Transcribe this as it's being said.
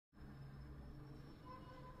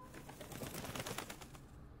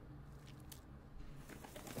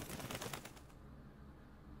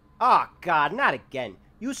Oh, God, not again.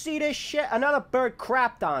 You see this shit? Another bird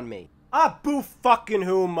crapped on me. Ah, boo fucking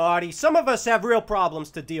who, Marty? Some of us have real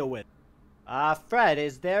problems to deal with. Fred,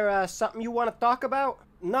 is there, something you want to talk about?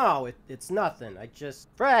 No, it's nothing.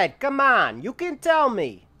 Fred, come on. You can tell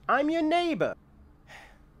me. I'm your neighbor.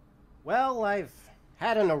 Well, I've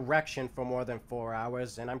had an erection for more than 4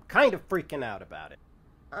 hours, and I'm kind of freaking out about it.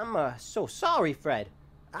 I'm, so sorry, Fred.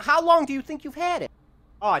 How long do you think you've had it?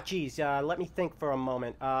 Oh, geez, let me think for a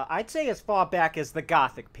moment. I'd say as far back as the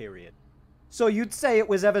Gothic period. So you'd say it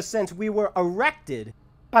was ever since we were erected?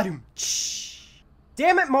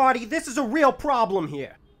 Damn it, Marty, this is a real problem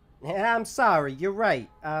here. Yeah, I'm sorry, you're right.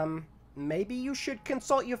 Maybe you should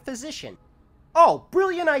consult your physician. Oh,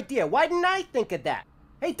 brilliant idea. Why didn't I think of that?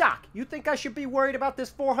 Hey, Doc, you think I should be worried about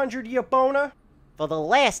this 400-year boner? For the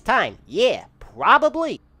last time, yeah,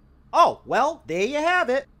 probably. Oh, well, there you have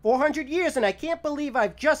it. 400 years, and I can't believe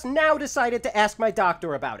I've just now decided to ask my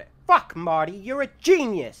doctor about it. Fuck, Marty, you're a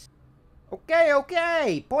genius.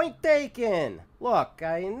 Okay, point taken. Look,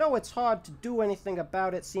 I know it's hard to do anything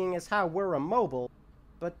about it seeing as how we're immobile,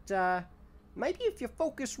 but, maybe if you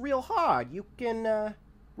focus real hard, you can,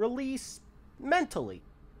 release mentally.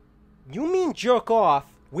 You mean jerk off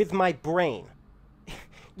with my brain?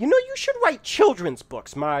 You know, you should write children's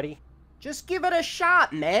books, Marty. Just give it a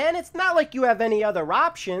shot, man. It's not like you have any other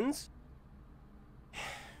options.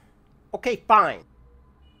 Okay, fine.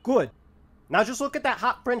 Good. Now just look at that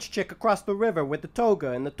hot French chick across the river with the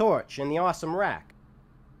toga and the torch and the awesome rack.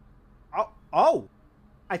 Oh,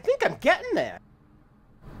 I think I'm getting there.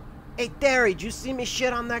 Hey, Derry, did you see me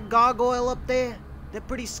shit on that gargoyle up there? They're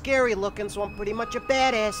pretty scary looking, so I'm pretty much a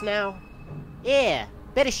badass now. Yeah,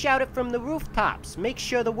 better shout it from the rooftops. Make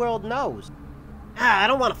sure the world knows. I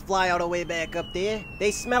don't want to fly all the way back up there.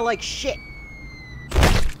 They smell like shit.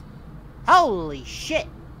 Holy shit.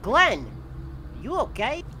 Glenn, you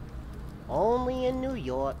okay? Only in New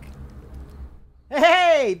York.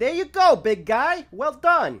 Hey, there you go, big guy. Well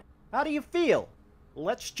done. How do you feel?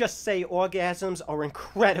 Let's just say orgasms are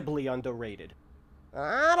incredibly underrated.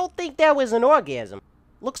 I don't think that was an orgasm.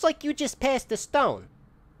 Looks like you just passed a stone.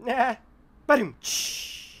 Nah.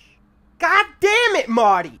 God damn it,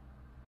 Marty!